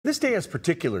This day has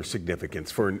particular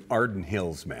significance for an Arden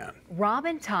Hills man.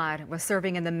 Robin Todd was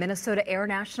serving in the Minnesota Air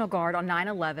National Guard on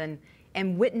 9/11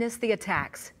 and witnessed the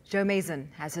attacks. Joe Mason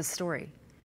has his story.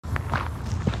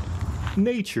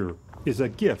 Nature is a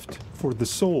gift for the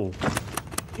soul.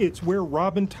 It's where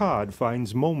Robin Todd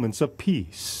finds moments of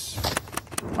peace.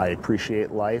 I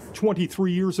appreciate life.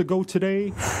 23 years ago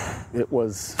today, It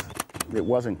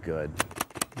wasn't good.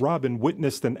 Robin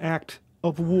witnessed an act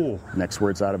of war. Next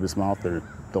words out of his mouth are,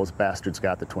 "Those bastards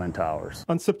got the Twin Towers."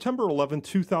 On September 11,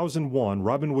 2001,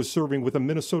 Robin was serving with the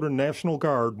Minnesota National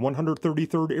Guard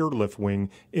 133rd Airlift Wing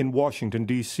in Washington,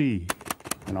 D.C.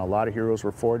 You know, a lot of heroes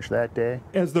were forged that day.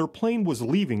 As their plane was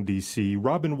leaving D.C.,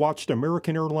 Robin watched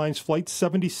American Airlines Flight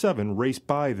 77 race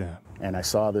by them. And I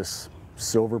saw this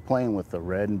silver plane with a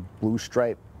red and blue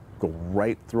stripe go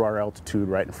right through our altitude,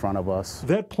 right in front of us.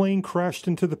 That plane crashed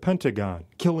into the Pentagon,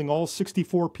 killing all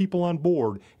 64 people on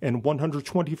board and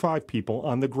 125 people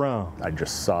on the ground. I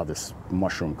just saw this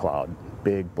mushroom cloud,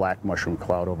 big black mushroom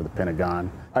cloud over the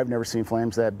Pentagon. I've never seen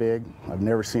flames that big. I've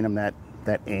never seen them that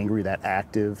angry, that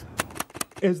active.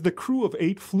 As the crew of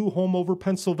 8 flew home over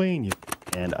Pennsylvania,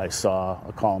 And I saw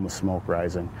a column of smoke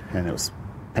rising, and it was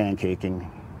pancaking,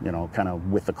 you know, kind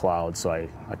of with the clouds, so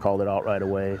I called it out right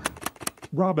away.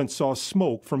 Robin saw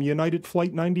smoke from United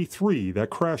Flight 93 that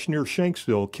crashed near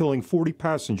Shanksville, killing 40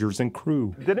 passengers and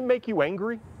crew. Did it make you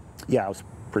angry? Yeah, I was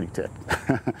pretty ticked.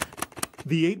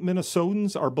 The 8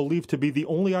 Minnesotans are believed to be the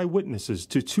only eyewitnesses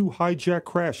to 2 hijack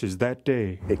crashes that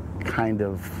day. It kind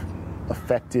of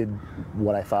affected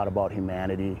what I thought about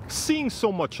humanity. Seeing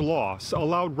so much loss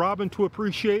allowed Robin to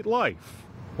appreciate life,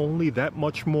 only that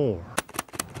much more.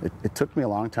 It took me a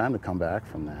long time to come back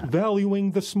from that.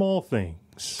 Valuing the small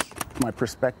things. My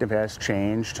perspective has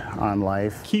changed on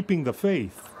life. Keeping the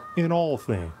faith in all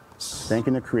things.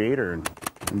 Thanking the Creator and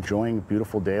enjoying a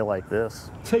beautiful day like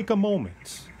this. Take a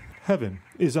moment. Heaven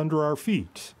is under our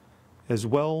feet, as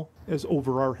well as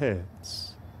over our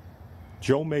heads.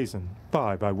 Joe Mason,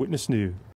 5 Eyewitness News.